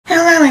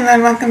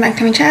everyone, welcome back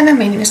to my channel.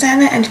 My name is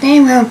Anna and today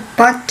we're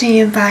brought to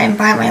you by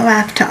my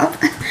laptop.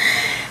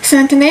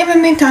 So today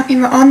we'll be talking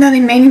about all the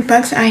remaining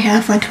books I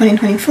have for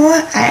 2024.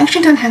 I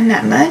actually don't have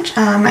that much.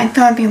 I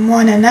thought it'd be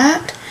more than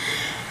that.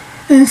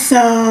 And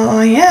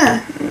so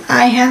yeah,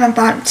 I have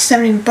about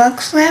 70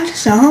 books left,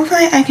 so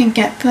hopefully I can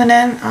get through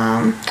them.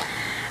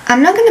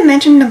 I'm not going to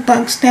mention the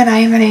books that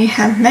I already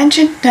have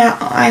mentioned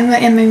that are either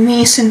in my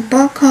recent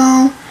book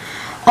haul,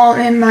 or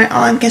in my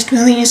August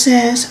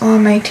releases, or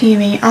my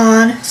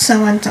TBR,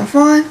 so on and so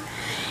forth.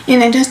 You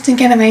know, just to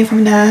get away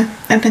from the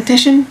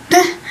repetition.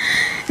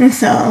 And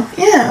so,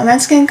 yeah,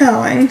 let's get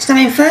going. So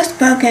my first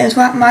book is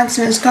What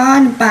Monster Is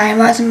God by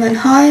Rosamund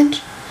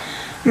Hodge.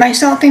 My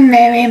Salty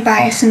Mary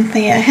by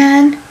Cynthia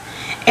Hand.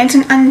 It's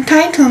an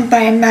untitled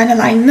by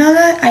Madeline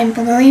Miller. I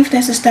believe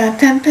this is the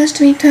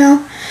Tempest retell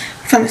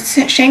from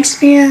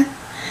Shakespeare.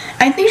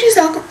 I think she's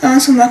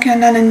also working on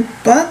another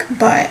book,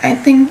 but I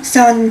think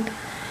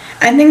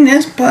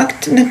this book,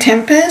 The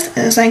Tempest,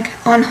 is like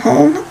on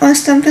hold or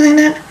something like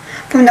that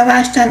from the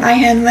last time I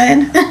had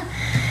read.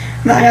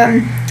 But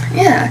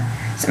yeah.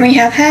 So we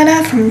have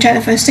Hannah from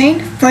Jennifer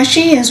Saint, For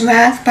She Is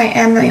Wrath by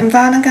Emily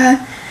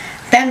Vanaga,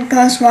 Then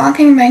Goes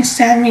Walking by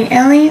Sammy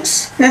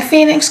Ellis, The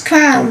Phoenix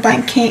Crown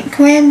by Kate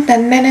Quinn, The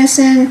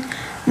Medicine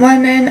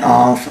Woman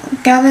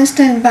of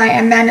Galveston by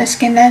Amanda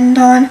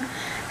Skinendorn,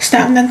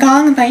 Stop the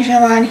Gong by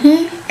Joanne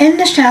He, In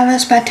the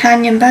Shadows by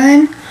Tanya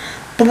Byrne,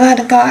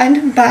 Blood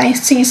God by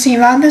C.C.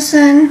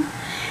 Robinson,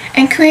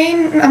 and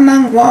Crane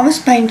Among Wolves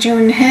by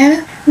June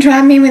Hill,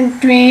 Drown Me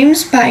With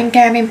Dreams by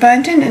Gabby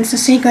Burton, it's the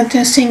sequel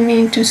to Sing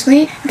Me to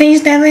Sleep,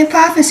 These Deadly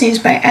Prophecies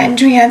by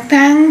Andrea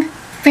Thang,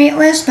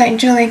 Fateless by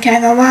Julie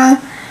Kagawa,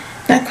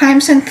 The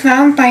Crimson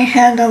Throne by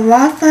Heather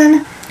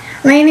Rothland,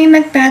 Lady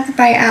Macbeth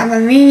by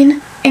Alva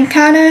Reed,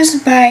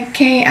 Encounters by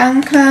Kay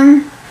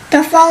Anclam,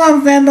 The Fall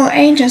of Rebel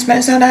Ages by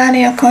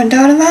Zoraida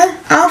Cordova,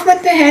 Off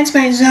With the Heads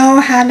by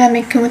Zoe Hana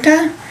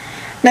Mikuta,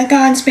 The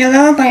Gods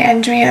Below by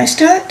Andrea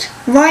Stewart,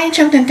 Voyage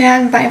of the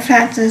Dead by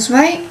Frances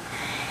Wright,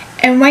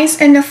 and Waits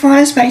in the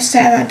Forest by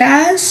Sarah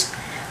Daz,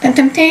 The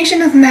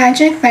Temptation of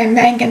Magic by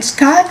Megan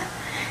Scott,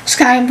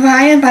 Sky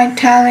Briar by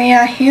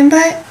Talia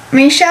Hubert,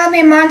 We Shall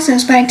Be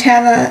Monsters by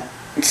Tara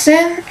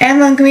Sim,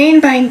 Emma Green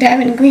by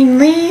Devin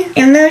Green-Lee,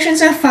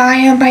 Illusions of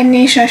Fire by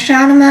Nisha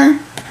Sharma,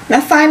 The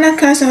Final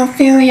Curse of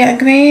Ophelia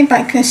Gray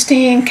by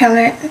Christine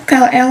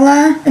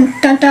Calella,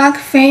 The Dark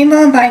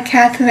Fable by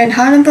Catherine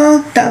Hannibal,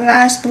 The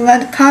Last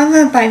Blood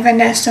Cover by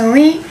Vanessa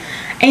Lee,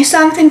 A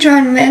Song to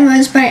John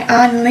Rivers by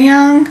An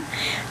Leong,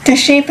 To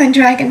Shape a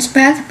Dragon's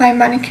Breath by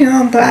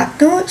Manicure Black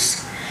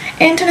Goose,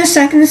 Into the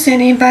Second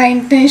City by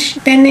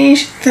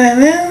Dinesh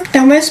Theru,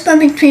 The Whisper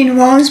Between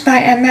Wolves by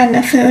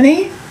Amanda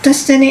Foody, The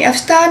City of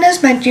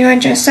Stardust by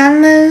Georgia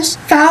Summers,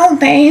 Foul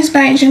Days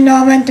by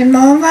Genova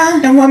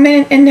Demova, The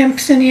Woman in the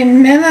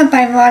Obsidian Mirror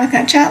by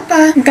Veronica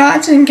Chapa,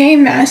 Gods and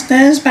Game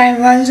Masters by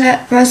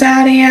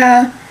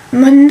Rosaria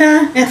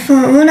Munda,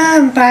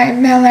 Nefuuna by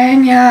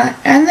Melania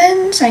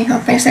Evans, I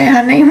hope I say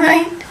her name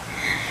right,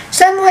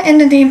 Somewhere in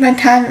the Deep by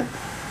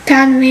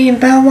Tanvi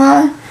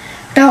Belwa,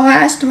 The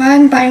Last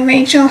One by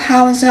Rachel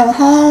Housel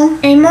Hall,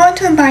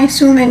 Immortal by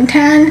Sulin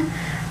Tan,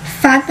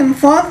 Fathom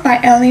Fork by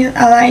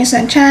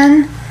Eliza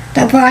Chan,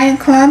 The Briar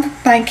Club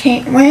by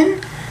Kate Wynn,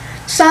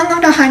 Song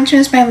of the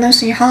Huntress by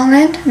Lucy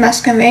Holland,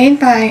 Masquerade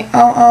by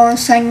O.O.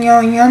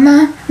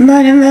 Sanyo-Yoma,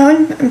 Murder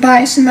Road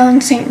by Simone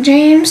St.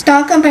 James,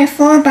 Stalker by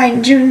 4 by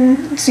June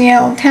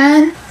Ziel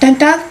Tan, The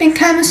Dark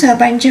Becomes Her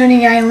by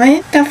Judy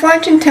Eileen, The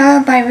Fortune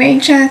Teller by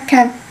Rachel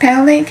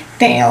Kapelik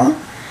Dale,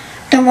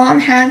 The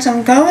Warm Hands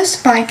of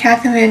Ghosts by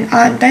Catherine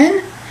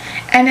Arden,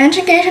 An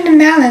Education in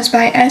Malice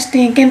by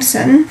S.D.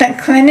 Gibson, The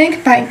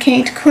Clinic by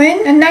Kate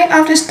Quinn, The Night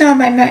of the Star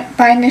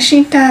by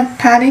Nishita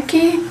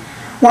Padiki,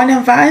 One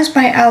of Us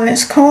by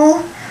Alice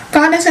Cole,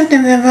 Goddess of the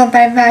River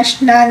by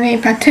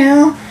Vaishnavi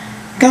Patil,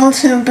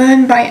 Girls Who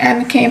Burn by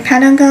M.K.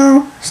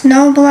 Panago,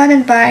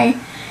 Snow-Blooded by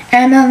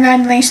Emma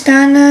Radley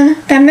Sterner,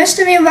 The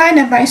Mystery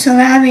Rider by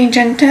Solari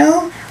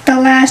Gentile,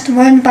 The Last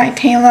Word by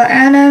Taylor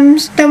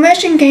Adams, The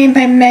Wishing Game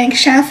by Meg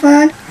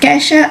Shafford,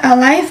 Gesha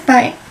Alive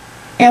by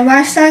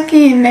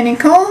Iwasaki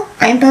Miniko.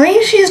 I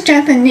believe she is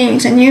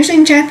Japanese, and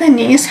usually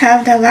Japanese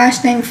have the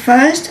last name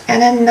first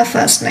and then the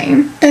first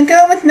name. The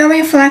Girl with No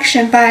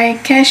Reflection by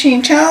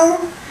Keshi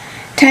Cho,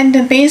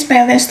 Tender Beast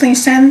by Leslie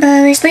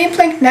Sandberry, Sleep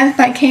Like Death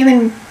by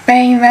Kaylin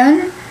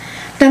Bayron,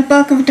 The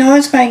Book of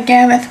Doors by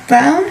Gareth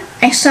Brown,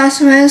 A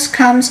Sorceress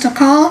Comes to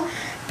Call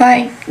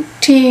by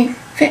T.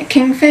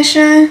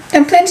 Kingfisher,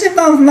 The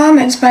Principle of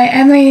Moments by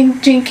Emily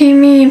G.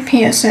 Kimi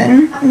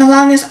Pearson, The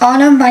Longest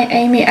Autumn by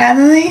Amy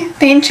Avery,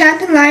 The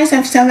Enchanted Lives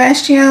of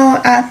Celestial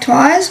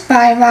Actors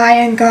by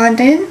Ryan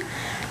Gordon,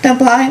 The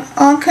Black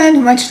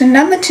Orchid, which the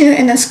number 2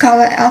 in The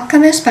Scarlet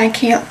Alchemist by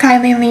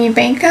Kylie Lee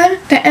Baker,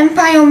 The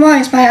Empire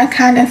Wars by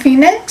Akana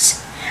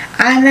Phoenix,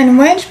 Island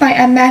Witch by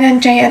Amanda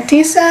J.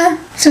 Atisa,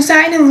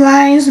 Society of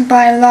Lies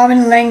by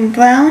Lauren Lane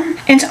Brown,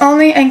 It's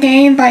Only a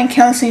Game by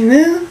Kelsey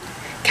Wu,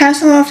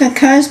 Castle of the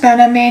Curse by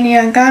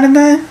Romania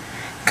Garber,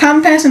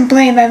 Compass and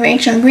Blade by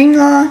Rachel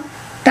Greenlaw,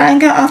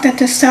 Dagger of the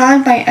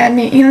Tassard by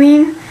Abby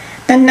Eileen,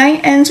 The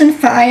Night Ends with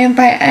Fire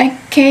by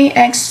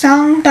KX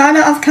Song,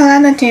 Daughter of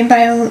Calamity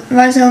by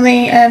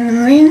Rosalie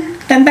M. Lynn,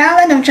 The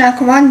Ballad of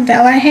Jacqueline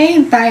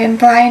Delahaye by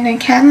Brian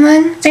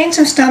Cameron, Saints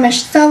of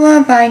Stormish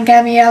Thrower by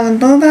Gabriella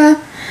Buba,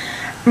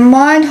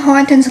 Maud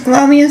Horton's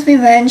Glorious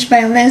Revenge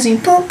by Lizzie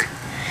Pook,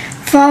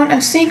 Throne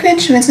of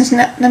Secrets, which is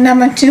the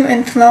number 2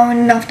 in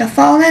Throne of the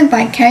Fallen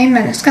by Kay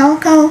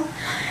Maniscalco,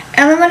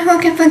 Anyone Who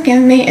Can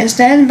Forgive Me Is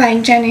Dead by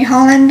Jenny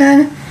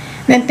Hollander,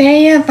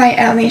 Medea by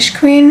Alice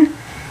Quinn,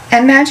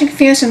 and Magic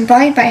Fierce and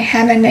Bright by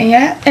Hannah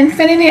Nayette,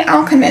 Infinity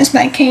Alchemist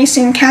by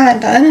Casey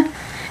Caledon,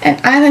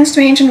 and Island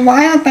Strange and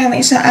Wild by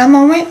Lisa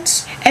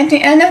Amowitz, At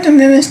the End of the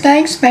River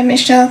Styx by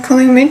Michelle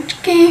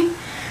Kulimichki,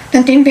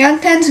 The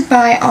Debutantes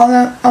by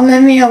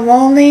Olivia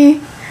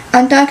Woolley,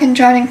 A Dark and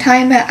Drowning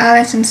Tide by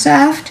Alison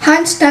Saft,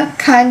 Hard Stuck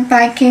Cut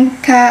by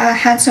Kinka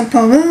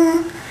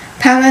Hatsopoulou,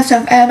 Palace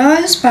of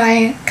Errors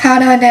by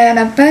Caro de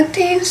la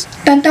Bertis,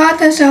 The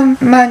Daughters of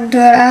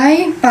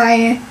Madurai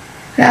by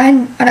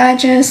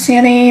Raja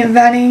Siri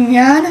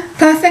Variyad,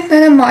 Perfect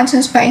Little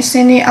Monsters by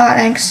Cindy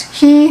RX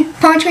He,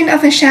 Portrait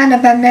of a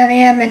Shadow by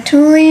Maria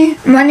Matuli,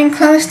 Running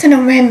Close to the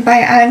Wind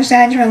by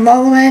Alexandra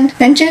Rowland,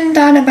 The Jinn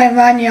Daughter by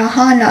Rania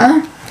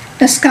Hanna,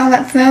 The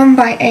Scarlet Throne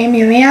by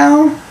Amy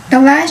Liao,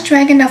 The Last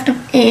Dragon of the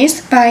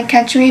East by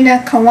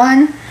Katrina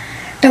Kawan,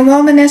 The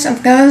Wilderness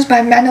of Girls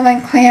by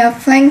Madeline Claire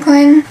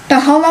Franklin,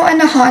 The Hollow and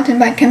the Haunted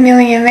by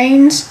Camellia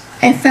Rains,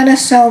 A Feather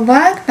So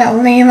Black by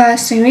Olivia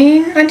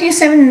Serene,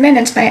 27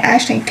 Minutes by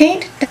Ashley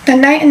Tate, The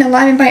Night in the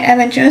Library by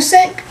Eva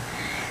Josic,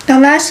 The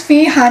Last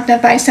Fee Hunter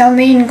by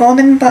Celine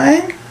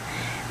Goldenberg,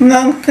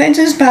 Rogue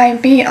Princess by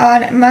B.R.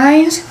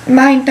 Mize,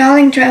 My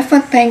Darling Dreadful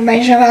Thing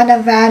by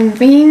Gerarda Van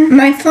Veen,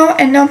 My Throat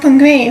and Open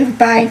Grave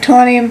by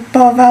Tori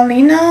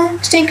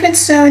Bovalino, Secrets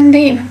So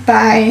Deep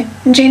by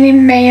Jenny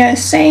Mayer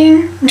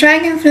Sane,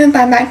 Dragon Fruit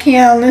by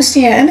Makia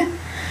Lucian,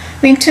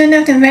 Return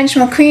of the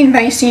Vengeful Queen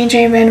by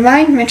C.J.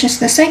 Redwine, which is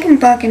the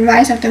second book in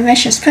Rise of the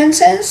Vicious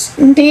Princess,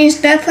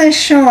 These Deathless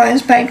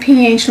Shores by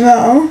P.H.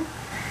 Lowe,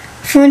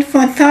 Food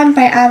for Thought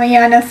by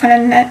Ariana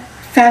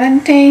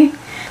Ferrante,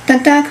 The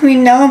Dark We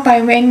Know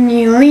by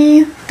Whitney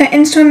Lee, The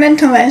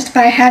Instrumentalist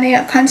by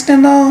Harriet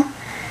Constable,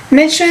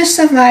 Mistress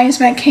of Lies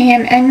by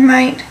K.M.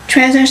 Enright,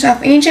 Treasures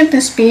of Egypt,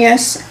 The Spear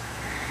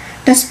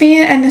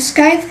and the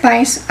Scythe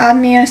by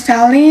Amir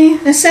Salih,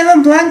 The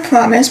Silver Blood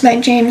Promise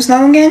by James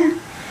Logan,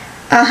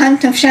 A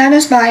Hunt of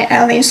Shadows by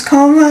Alice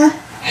Cova,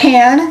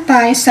 Hair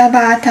by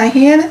Sabah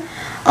Tahir,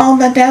 All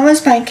the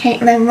Devils by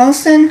Caitlin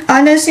Wilson,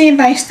 Odyssey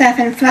by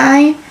Stephen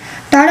Fry,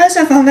 Daughters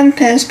of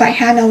Olympus by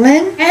Hannah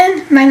Lynn,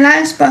 and my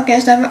last book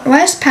is The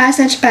West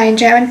Passage by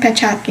Jared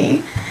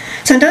Pachaki.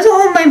 So those are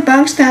all my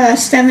books that are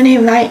 70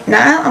 right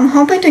now. I'm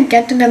hoping to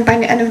get to them by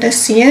the end of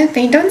this year.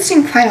 They don't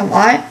seem quite a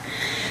lot,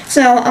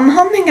 so I'm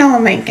hoping I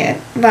will make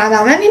it. But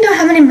let me know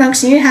how many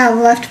books you have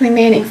left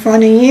remaining for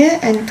the year,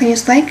 and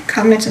please like,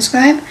 comment,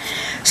 subscribe,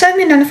 so I'll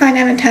be notified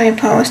every time I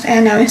post,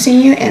 and I will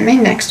see you in my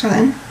next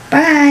one.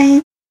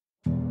 Bye!